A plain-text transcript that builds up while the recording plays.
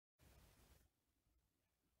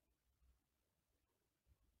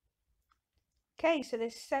Okay, so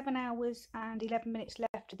there's 7 hours and 11 minutes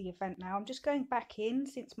left of the event now. I'm just going back in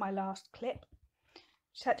since my last clip.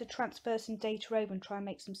 Just had to transfer some data over and try and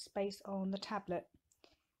make some space on the tablet.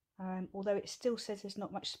 Although it still says there's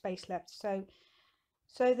not much space left. So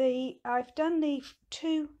I've done the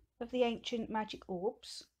 2 of the ancient magic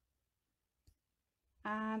orbs,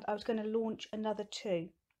 and I was going to launch another 2.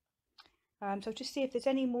 So just see if there's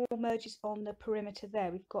any more merges on the perimeter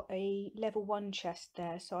there. We've got a level 1 chest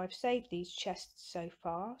there, so I've saved these chests so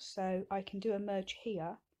far, so I can do a merge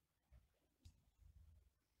here.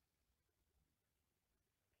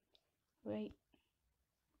 3,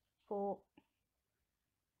 4,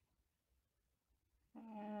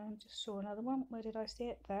 and just saw another one. Where did I see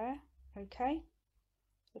it? There. Okay,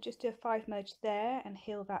 so just do a 5 merge there and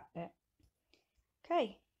heal that bit.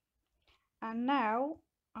 Okay, and now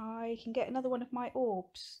I can get another one of my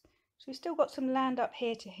orbs. So we've still got some land up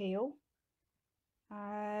here to heal,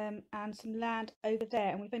 and some land over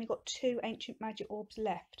there, and we've only got 2 ancient magic orbs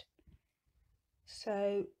left.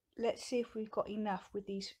 So let's see if we've got enough with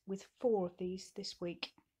 4 of these this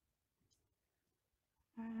week.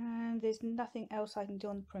 And there's nothing else I can do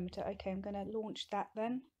on the perimeter. Okay, I'm going to launch that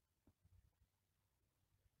then.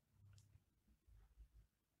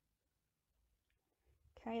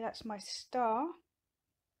 Okay, that's my star.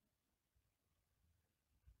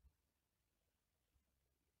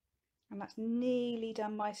 And that's nearly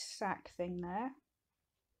done my sack thing there,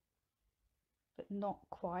 but not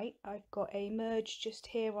quite. I've got a merge just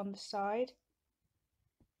here on the side.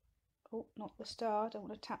 Oh, not the star, don't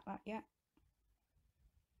want to tap that yet.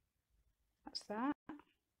 That's that.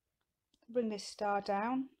 Bring this star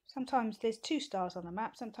down. Sometimes there's 2 stars on the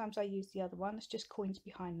map, sometimes I use the other one. It's just coins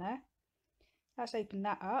behind there. Let's open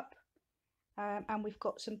that up. And we've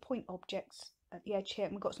got some point objects at the edge here,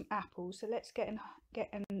 and we've got some apples, so let's get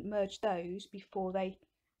and merge those before they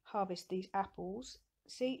harvest these apples.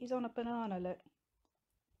 See, he's on a banana, look.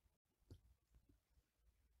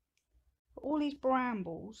 All these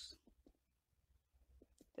brambles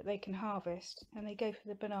that they can harvest, and they go for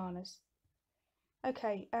the bananas.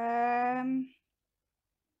 Okay,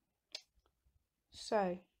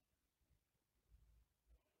 so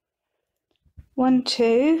 1,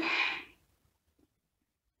 2,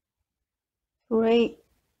 3,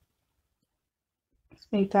 let's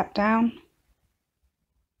move that down,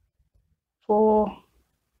 4,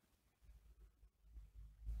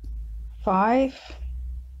 5,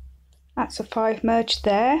 that's a 5 merge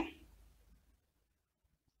there. And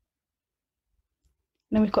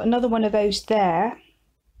then we've got another one of those there.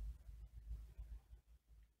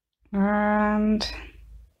 And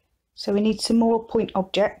so we need some more point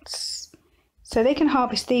objects. So they can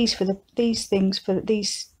harvest these for these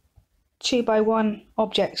 2x1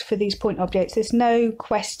 objects for these point objects. There's no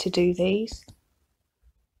quest to do these.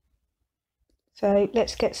 So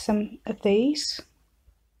let's get some of these.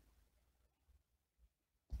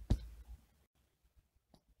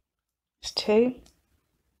 It's 2,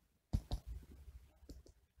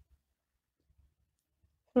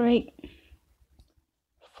 3,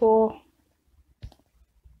 4,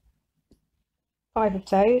 5 of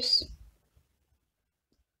those.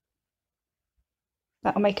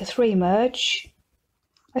 That'll make a 3 merge.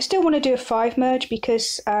 I still want to do a 5 merge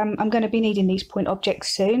because I'm going to be needing these point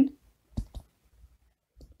objects soon.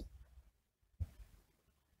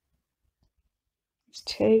 It's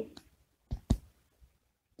 2,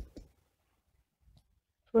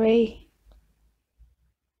 3,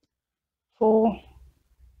 4,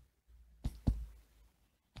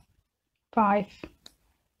 5.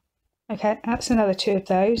 Okay, that's another 2 of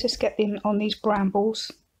those. Let's get them on these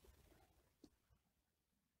brambles.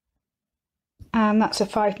 And that's a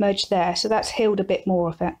 5 merge there, so that's healed a bit more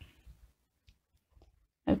of it.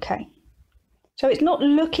 Okay, so it's not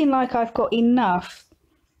looking like I've got enough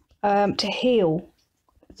to heal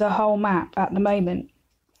the whole map at the moment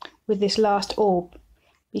with this last orb,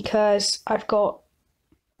 because I've got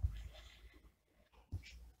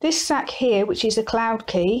this sack here, which is a cloud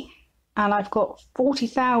key, and I've got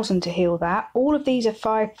 40,000 to heal that. All of these are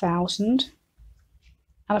 5,000,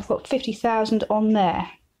 and I've got 50,000 on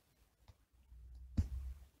there.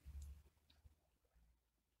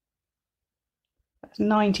 That's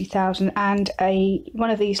 90,000, and one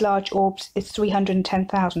of these large orbs is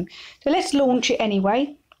 310,000. So let's launch it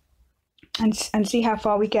anyway and see how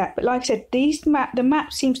far we get. But like I said, the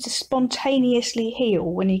map seems to spontaneously heal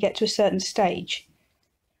when you get to a certain stage,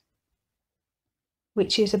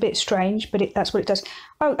 which is a bit strange, but that's what it does.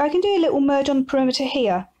 Oh, I can do a little merge on the perimeter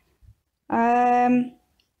here. Okay,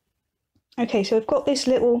 so I've got this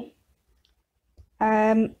little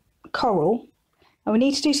coral, and we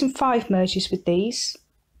need to do some 5 merges with these.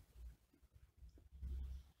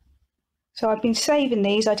 So I've been saving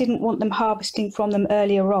these. I didn't want them harvesting from them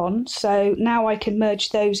earlier on, so now I can merge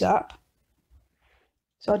those up.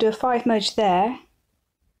 So I'll do a 5 merge there.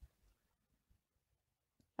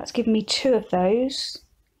 That's given me 2 of those.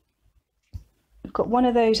 We've got 1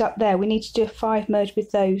 of those up there. We need to do a 5 merge with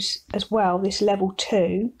those as well, this level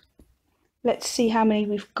 2. Let's see how many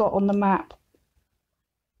we've got on the map.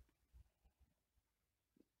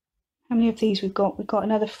 How many of these we've got? We've got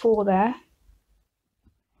another 4 there.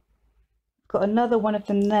 Got another one of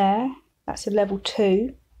them there. That's a level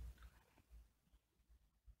 2.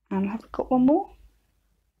 And have we got one more?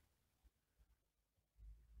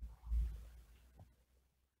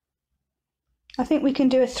 I think we can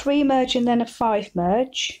do a 3 merge and then a 5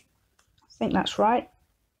 merge. I think that's right.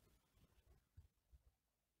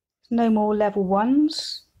 No more level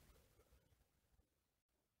 1s.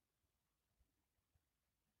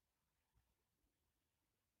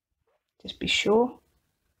 Just be sure.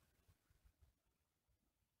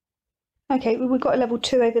 Okay, we've got a level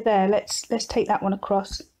 2 over there. Let's take that one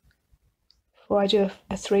across before I do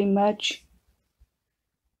a 3 merge.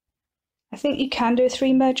 I think you can do a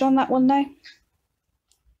 3 merge on that one though.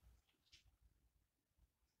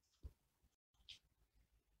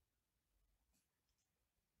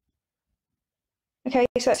 Okay,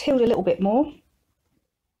 so that's healed a little bit more.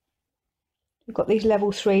 We've got these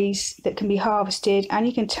level 3s that can be harvested, and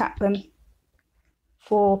you can tap them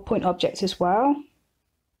for point objects as well.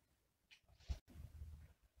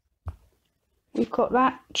 We've got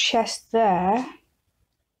that chest there.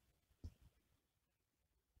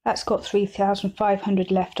 That's got 3,500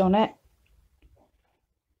 left on it.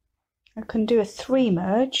 I can do a 3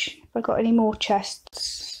 merge. Have I got any more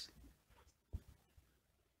chests?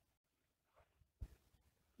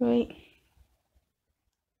 Right.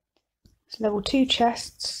 It's level 2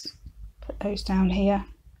 chests. Put those down here.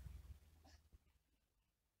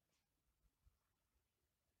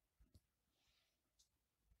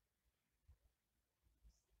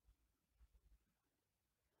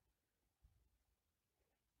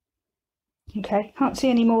 Okay, can't see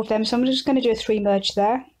any more of them, so I'm just going to do a 3 merge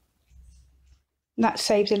there. And that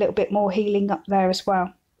saves a little bit more healing up there as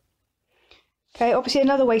well. Okay, obviously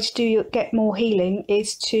another way to get more healing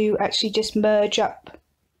is to actually just merge up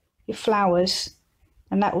your flowers,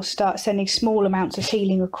 and that will start sending small amounts of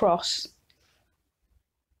healing across.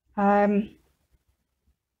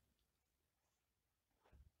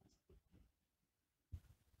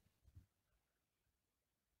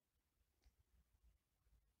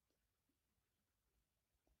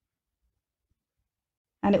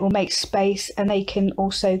 And it will make space, and they can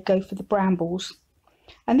also go for the brambles.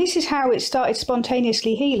 And this is how it started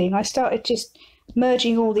spontaneously healing. I started just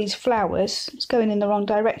merging all these flowers. It's going in the wrong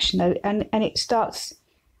direction though, and it starts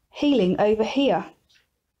healing over here,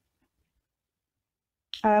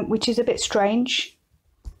 which is a bit strange,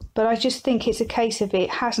 but I just think it's a case of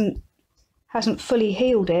it hasn't fully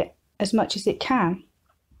healed it as much as it can.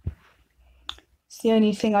 It's the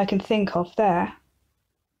only thing I can think of there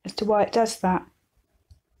as to why it does that.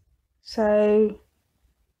 So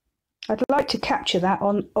I'd like to capture that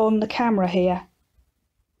on the camera here.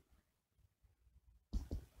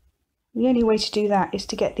 The only way to do that is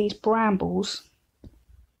to get these brambles,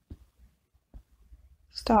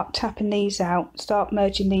 start tapping these out, start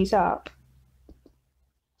merging these up,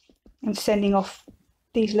 and sending off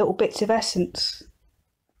these little bits of essence.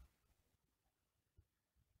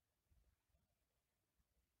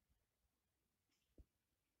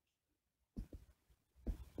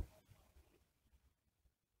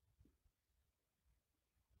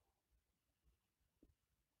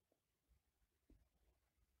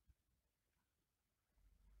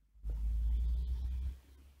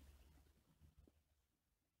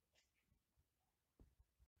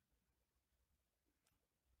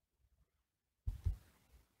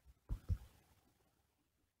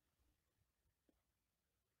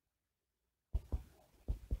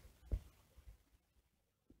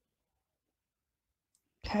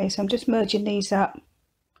 Okay, so I'm just merging these up,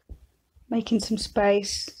 making some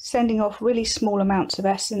space, sending off really small amounts of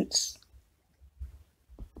essence.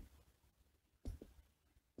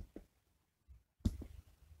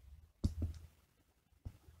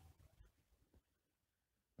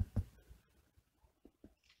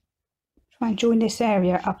 Try and join this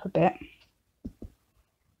area up a bit.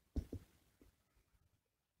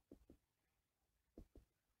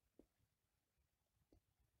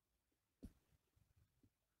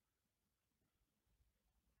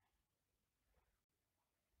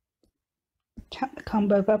 Tap the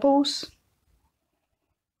combo bubbles.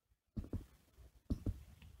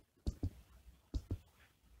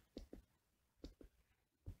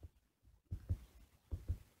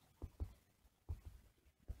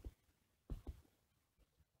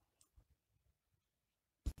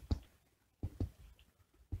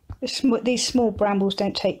 These small brambles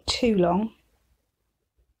don't take too long.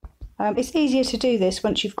 It's easier to do this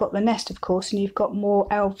once you've got the nest, of course, and you've got more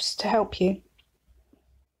elves to help you.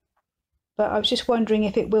 But I was just wondering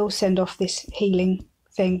if it will send off this healing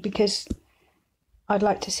thing, because I'd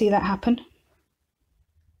like to see that happen.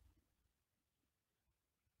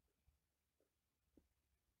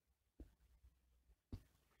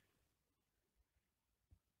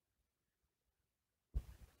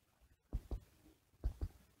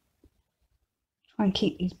 Try and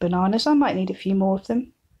keep these bananas. I might need a few more of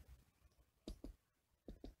them.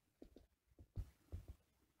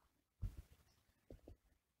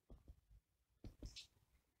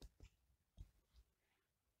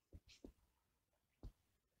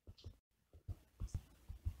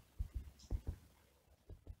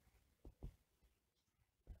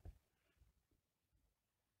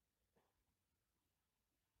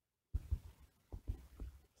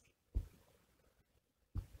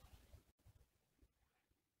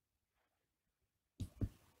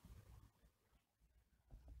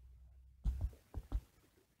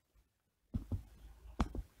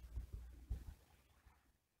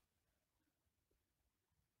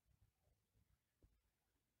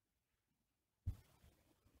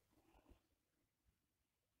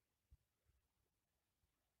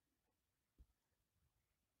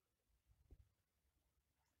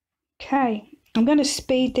 Okay, I'm going to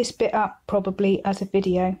speed this bit up probably as a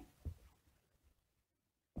video,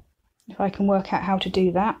 if I can work out how to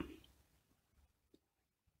do that.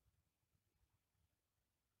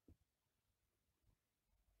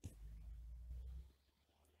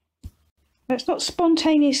 It's not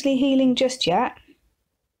spontaneously healing just yet,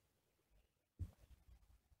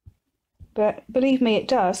 but believe me, it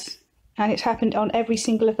does, and it's happened on every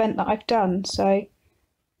single event that I've done, so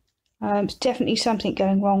it's definitely something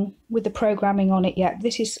going wrong with the programming on it yet.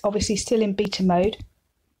 This is obviously still in beta mode,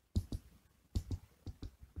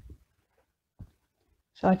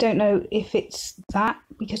 so I don't know if it's that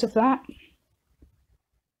because of that.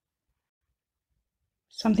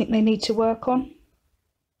 Something they need to work on.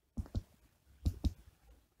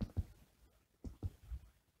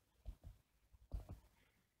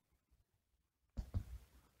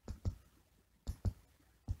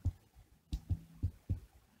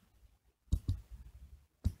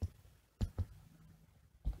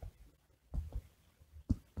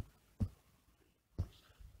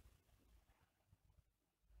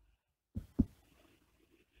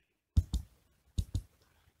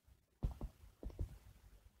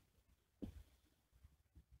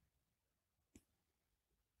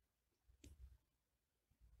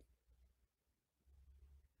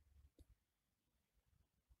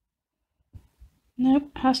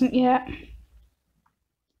 Nope, hasn't yet.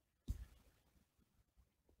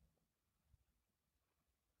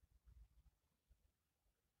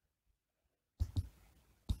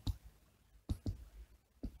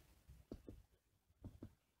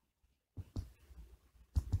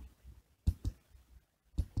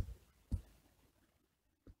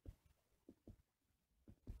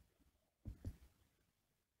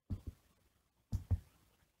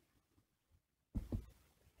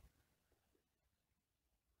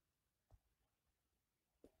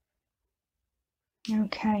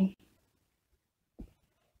 Okay.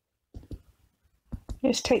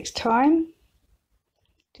 This takes time.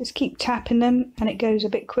 Just keep tapping them and it goes a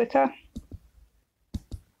bit quicker.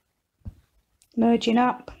 Merging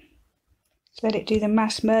up. Just let it do the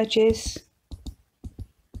mass merges.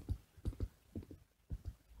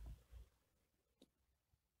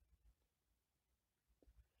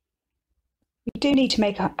 We do need to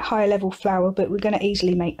make a higher level flower, but we're going to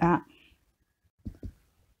easily make that.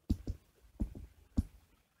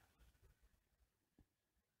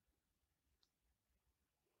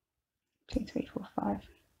 2, 3, 4, 5.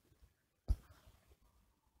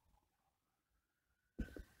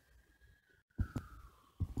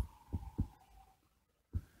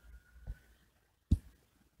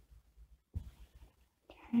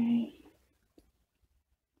 Okay.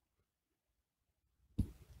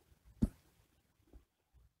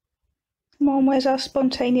 Come on, where's our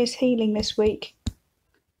spontaneous healing this week?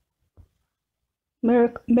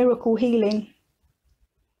 Miracle healing.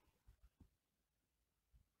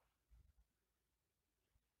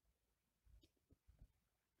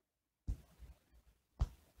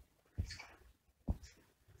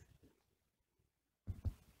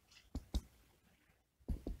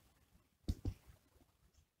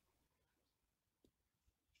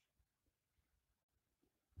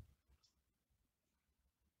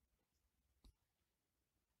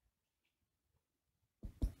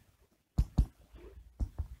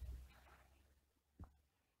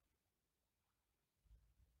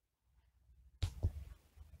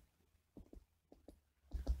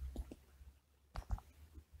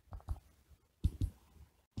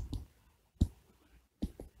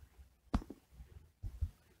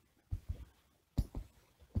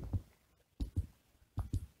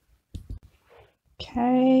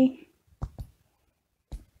 Okay.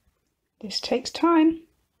 This takes time.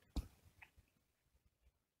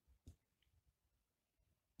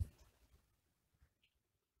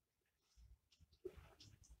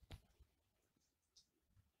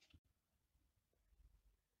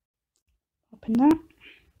 Open that.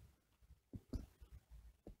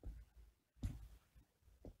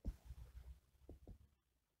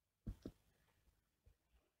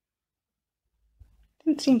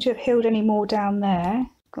 Didn't seem to have healed any more down there.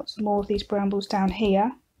 Got some more of these brambles down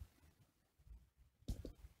here.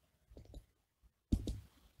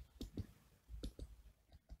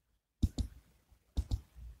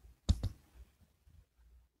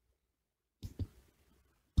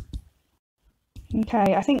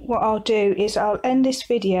 Okay, I think what I'll do is I'll end this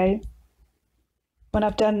video when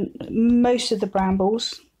I've done most of the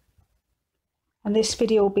brambles, and this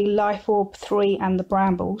video will be Life Orb 3 and the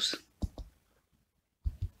brambles,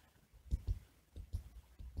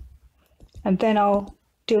 and then I'll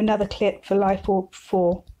do another clip for Life Orb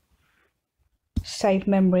 4, save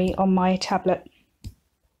memory on my tablet.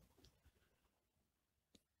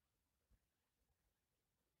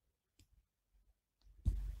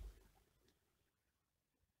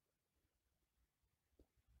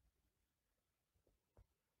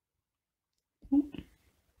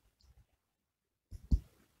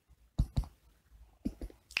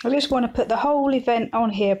 I just want to put the whole event on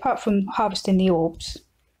here, apart from harvesting the orbs.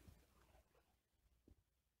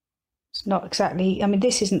 It's not exactly, I mean,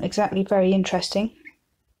 this isn't exactly very interesting,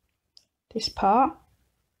 this part.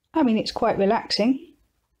 I mean, it's quite relaxing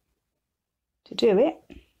to do it.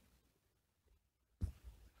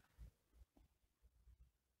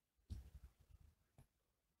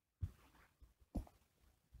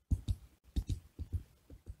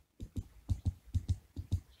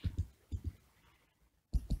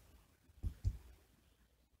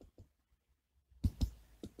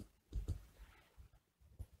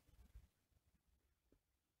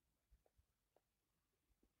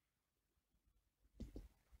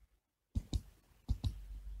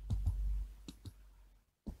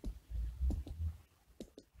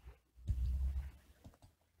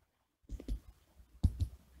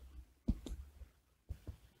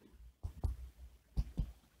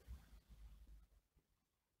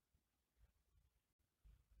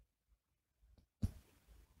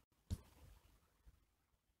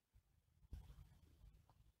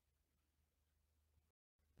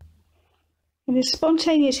 And the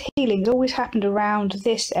spontaneous healing has always happened around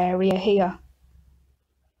this area here.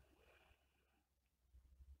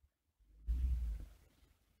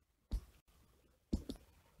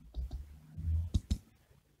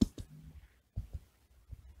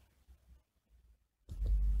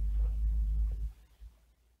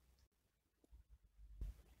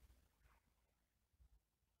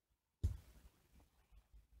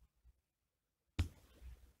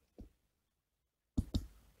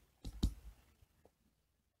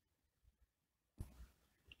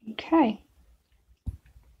 Okay.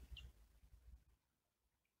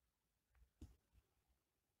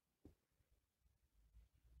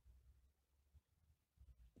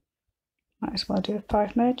 Might as well do a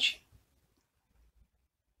 5 merge.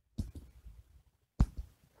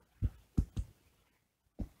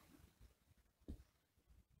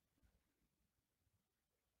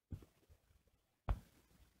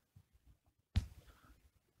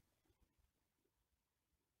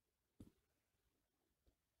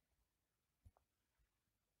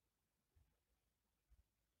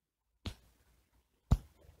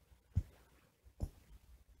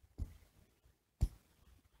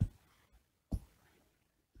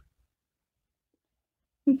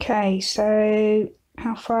 Okay, so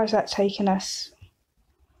how far has that taken us?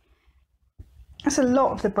 That's a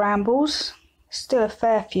lot of the brambles. Still a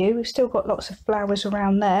fair few. We've still got lots of flowers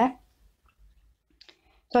around there.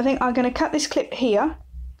 So I think I'm going to cut this clip here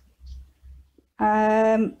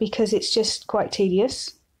because it's just quite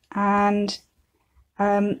tedious, and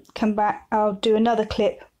come back. I'll do another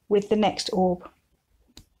clip with the next orb.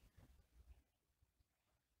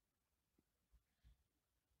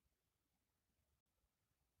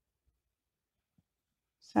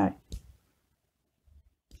 So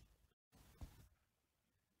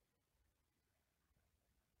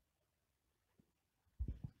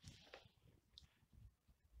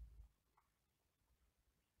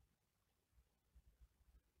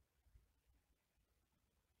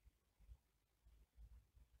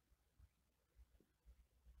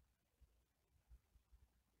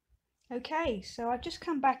okay, so I've just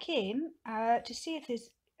come back in to see if there's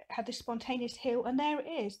had the spontaneous heal, and there it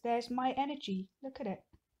is. There's my energy. Look at it.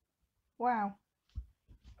 Wow.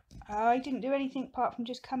 I didn't do anything apart from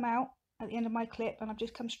just come out at the end of my clip, and I've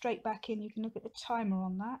just come straight back in. You can look at the timer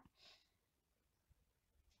on that.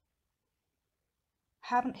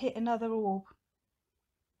 Haven't hit another orb.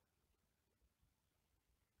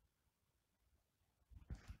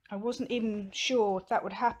 I wasn't even sure if that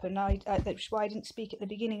would happen. That's why I didn't speak at the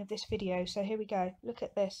beginning of this video. So here we go. Look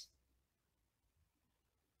at this.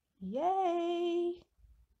 Yay!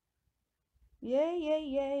 Yay, yay,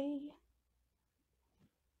 yay.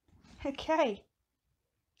 Okay.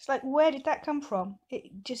 It's like, where did that come from?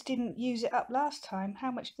 It just didn't use it up last time.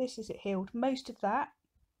 How much of this is it healed? Most of that.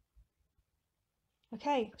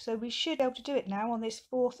 Okay, so we should be able to do it now on this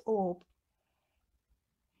fourth orb.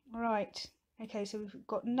 Right. Okay, so we've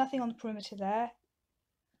got nothing on the perimeter there.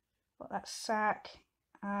 Got that sack.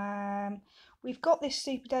 We've got this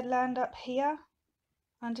super dead land up here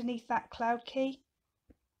underneath that cloud key.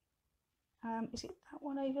 Is it that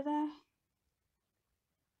one over there?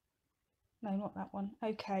 No, not that one.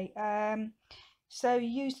 Okay. So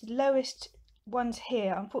use the lowest ones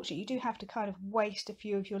here. Unfortunately, you do have to kind of waste a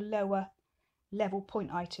few of your lower level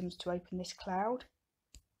point items to open this cloud,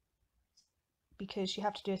 because you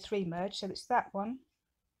have to do a 3 merge. So it's that one,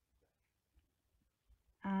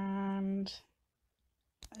 and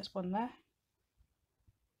there's one there.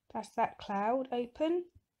 That's that cloud open.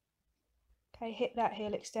 Okay, hit that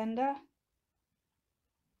heal extender,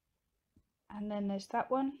 and then there's that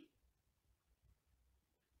one.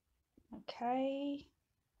 Okay,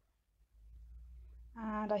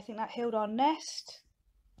 and I think that healed our nest.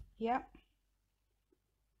 Yep.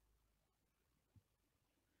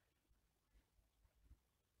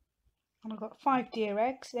 And I've got 5 deer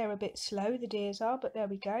eggs. They're a bit slow, the deers are, but there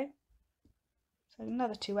we go. So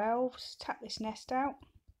another 2 elves. Tap this nest out.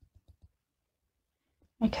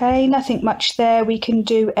 Okay, nothing much there. We can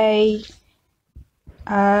do a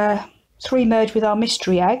 3 merge with our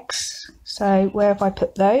mystery eggs. So where have I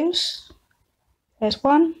put those? There's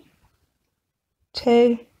 1,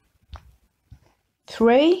 2,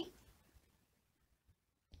 3.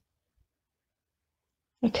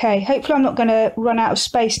 Okay, hopefully I'm not going to run out of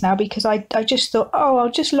space now, because I just thought, oh,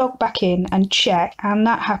 I'll just log back in and check, and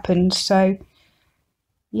that happened. So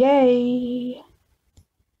yay.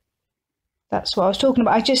 That's what I was talking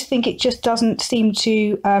about. I just think it just doesn't seem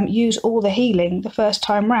to use all the healing the first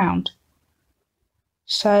time round.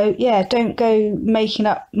 So yeah, don't go making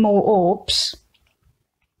up more orbs,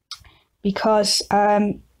 because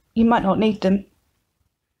you might not need them.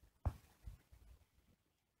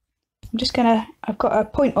 I'm just gonna, I've got a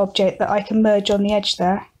point object that I can merge on the edge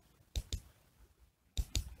there.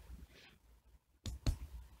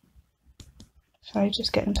 So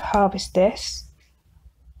just get them to harvest this.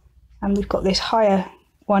 And we've got this higher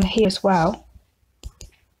one here as well.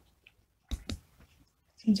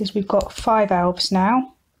 Seems as we've got 5 elves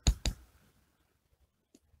now.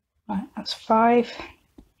 Right, that's 5,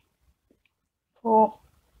 4,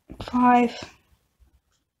 5.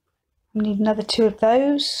 We need another 2 of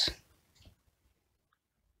those.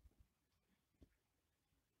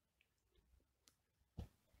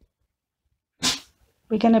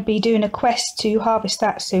 We're going to be doing a quest to harvest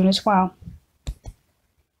that soon as well.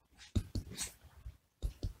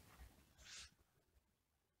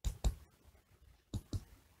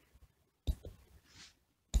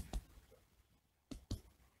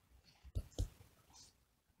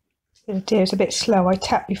 The deer is a bit slow. I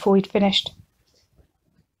tapped before we'd finished.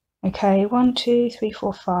 Okay, 1, 2, 3,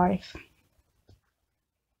 4, 5.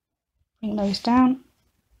 Bring those down.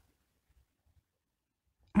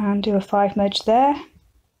 And do a 5 merge there.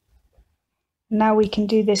 Now we can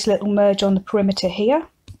do this little merge on the perimeter here.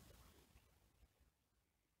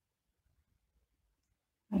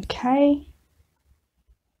 Okay.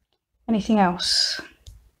 Anything else?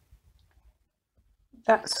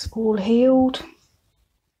 That's all healed.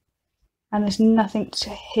 And there's nothing to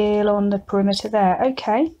heal on the perimeter there.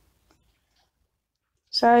 Okay.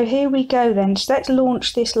 So here we go then. So let's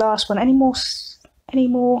launch this last one. Any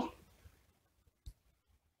more?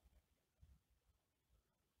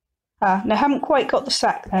 No, haven't quite got the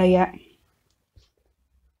sack there yet.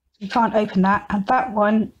 You can't open that. And that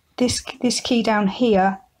one, this key down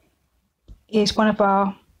here is one of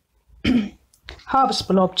our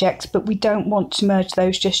harvestable objects, but we don't want to merge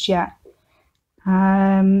those just yet.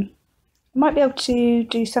 Might be able to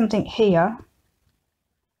do something here.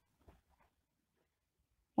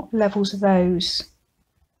 What levels are those?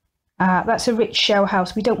 That's a rich shell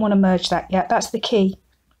house. We don't want to merge that yet. That's the key.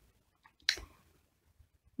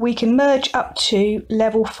 We can merge up to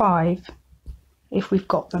level 5 if we've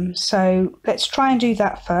got them. So let's try and do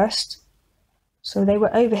that first. So they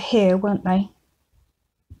were over here, weren't they?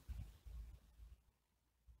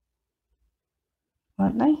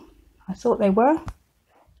 I thought they were.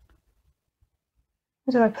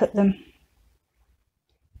 Where did I put them?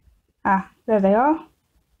 Ah, there they are.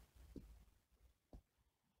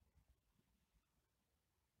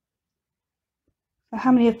 So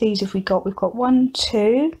how many of these have we got? We've got 1,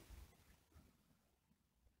 2.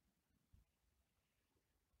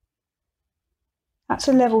 That's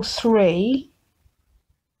a level 3.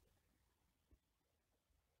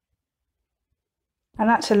 And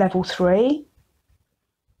that's a level 3.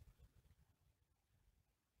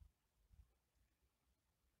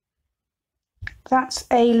 That's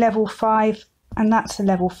a level 5, and that's a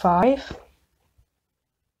level 5.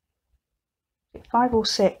 5 or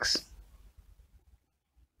 6?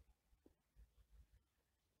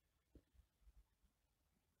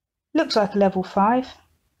 Looks like a level 5.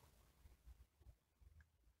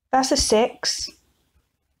 That's a 6.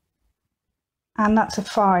 And that's a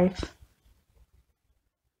 5.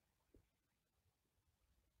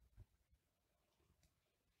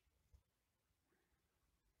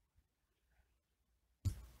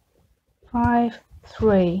 Five,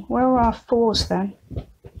 3. Where are our 4s then?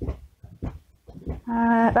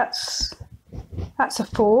 That's a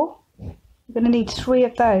 4. We're going to need 3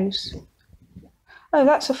 of those. Oh,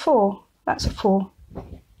 that's a 4. That's a 4.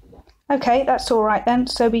 Okay, that's all right then.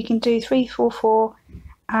 So we can do 3, 4, 4,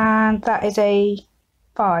 and that is a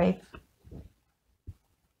 5.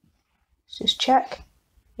 Let's just check.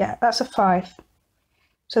 Yeah, that's a 5.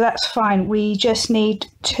 So that's fine. We just need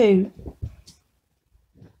 2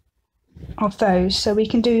 of those. So we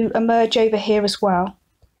can do a merge over here as well.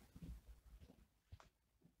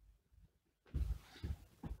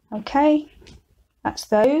 Okay, that's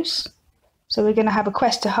those. So we're going to have a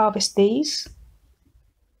quest to harvest these.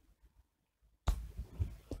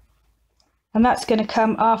 And that's going to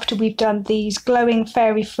come after we've done these glowing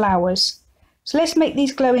fairy flowers. So let's make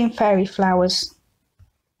these glowing fairy flowers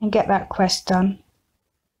and get that quest done.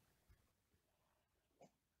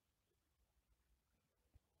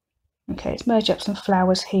 Okay, let's merge up some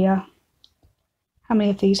flowers here. How many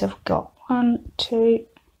of these have we got? 1, 2,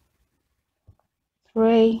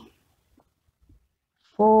 3,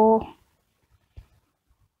 4.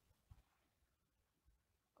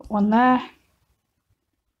 Got 1 there.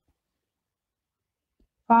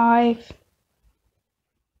 5,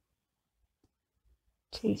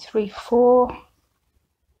 2, 3, 4.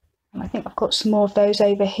 And I think I've got some more of those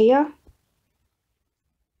over here.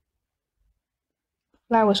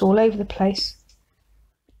 Flowers all over the place.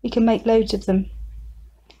 We can make loads of them.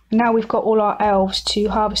 And now we've got all our elves to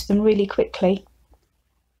harvest them really quickly.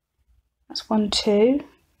 That's 1, 2,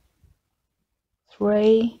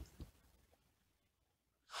 3,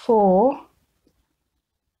 4.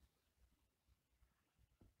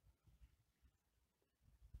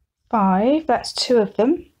 5. That's 2 of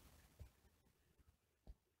them.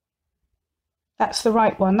 That's the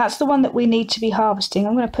right one. That's the one that we need to be harvesting.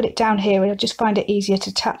 I'm going to put it down here. I'll just find it easier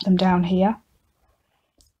to tap them down here.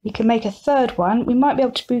 We can make a third one. We might be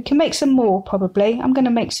able to, we can make some more probably. I'm going to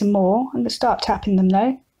make some more. I'm going to start tapping them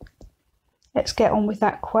though. Let's get on with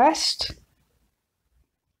that quest.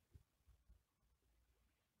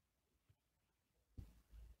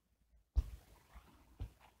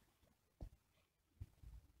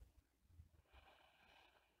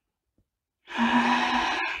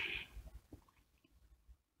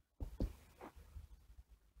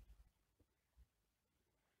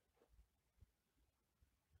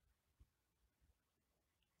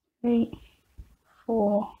 Three,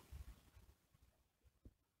 4,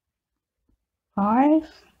 5,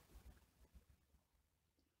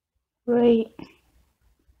 3,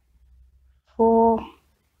 4,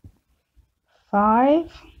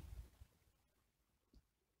 5.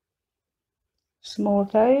 Some more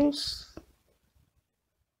of those.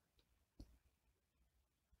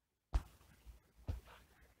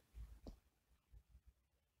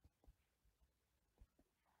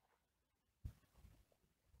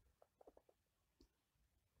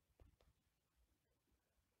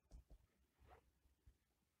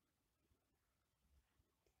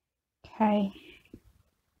 Okay,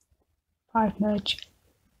 5 merge.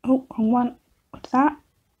 Oh, wrong one. What's that?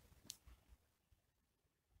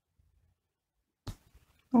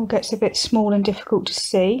 All gets a bit small and difficult to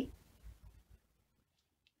see.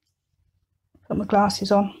 Put my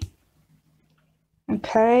glasses on.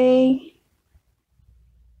 Okay.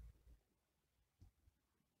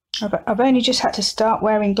 I've only just had to start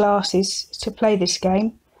wearing glasses to play this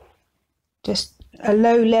game. Just a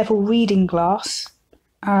low level reading glass.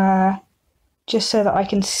 Just so that I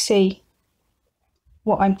can see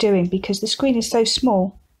what I'm doing because the screen is so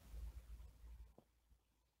small.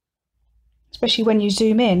 Especially when you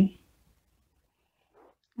zoom in.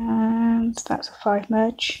 And that's a 5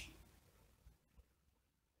 merge.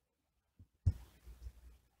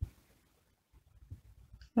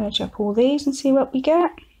 Merge up all these and see what we get.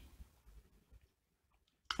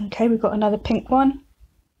 Okay, we've got another pink one.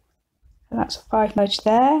 So that's a 5 merge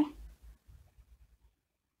there.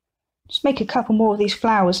 Just make a couple more of these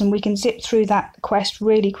flowers and we can zip through that quest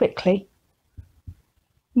really quickly.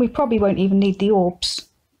 We probably won't even need the orbs.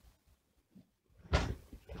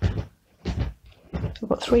 We've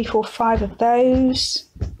got 3, 4, 5 of those.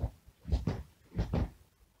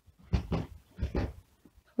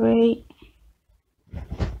 3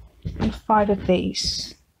 and 5 of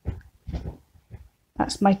these.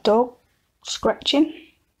 That's my dog scratching.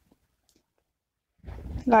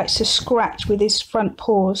 Likes to scratch with his front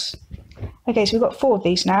paws. Okay, so we've got 4 of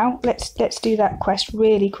these now. Let's do that quest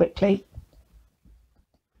really quickly.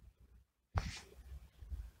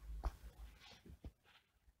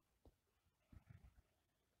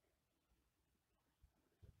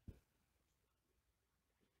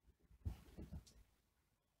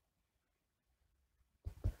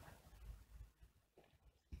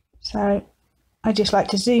 So I just like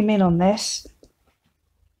to zoom in on this,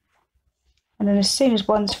 and then as soon as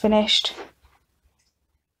one's finished,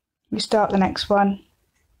 we start the next one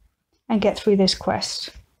and get through this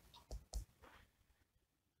quest.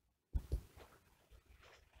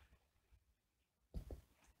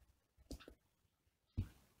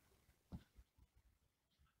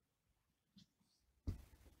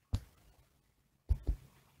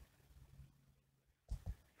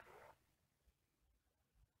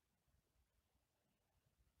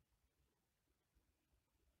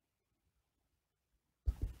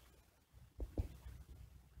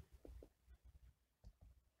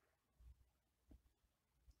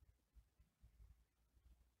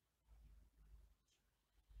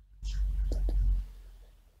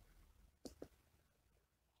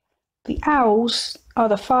 The owls are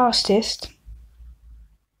the fastest.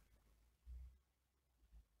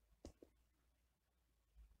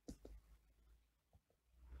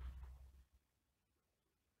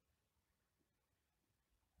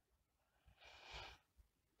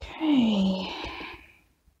 Okay.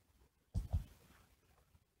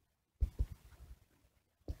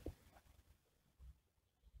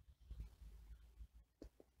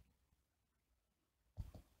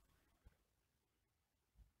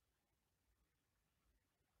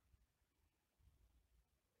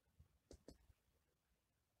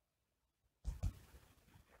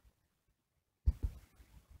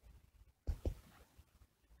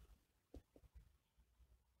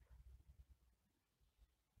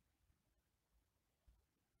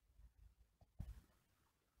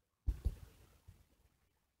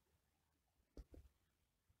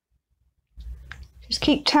 Just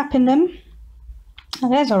keep tapping them. Oh,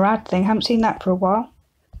 there's a rad thing, haven't seen that for a while.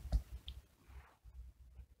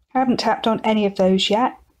 I haven't tapped on any of those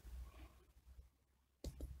yet.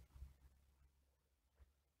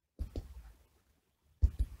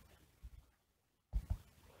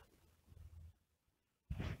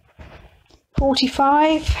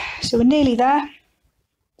 $45, so we're nearly there.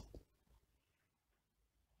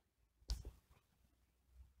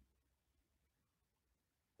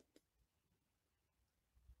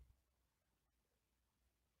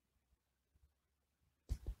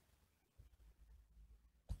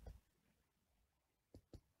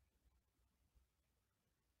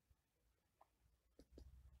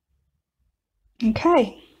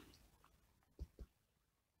 Okay.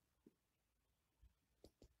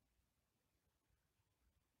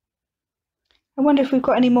 I wonder if we've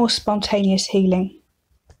got any more spontaneous healing.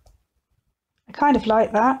 I kind of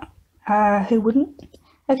like that. Who wouldn't?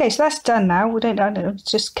 Okay, so that's done now. We don't know, it's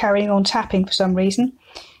just carrying on tapping for some reason.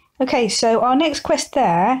 Okay, so our next quest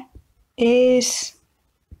there is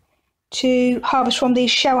to harvest from these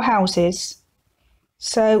shell houses.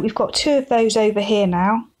 So we've got 2 of those over here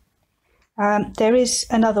now. There is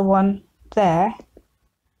another one there.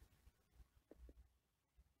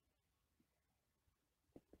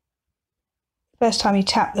 First time you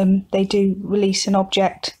tap them, they do release an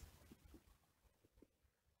object.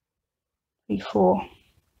 3, 4,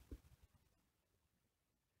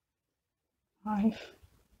 5.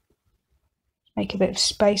 Make a bit of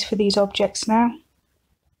space for these objects now.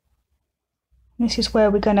 This is where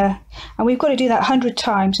we're gonna, and we've got to do that 100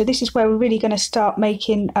 times. So this is where we're really going to start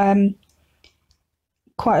making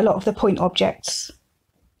quite a lot of the point objects.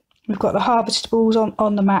 We've got the harvestables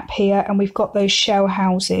on the map here, and we've got those shell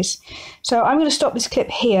houses. So I'm going to stop this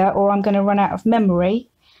clip here, or I'm going to run out of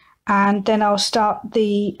memory, and then I'll start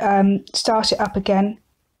it up again,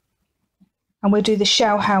 and we'll do the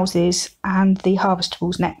shell houses and the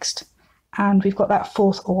harvestables next. And we've got that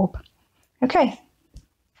 4th orb. Okay,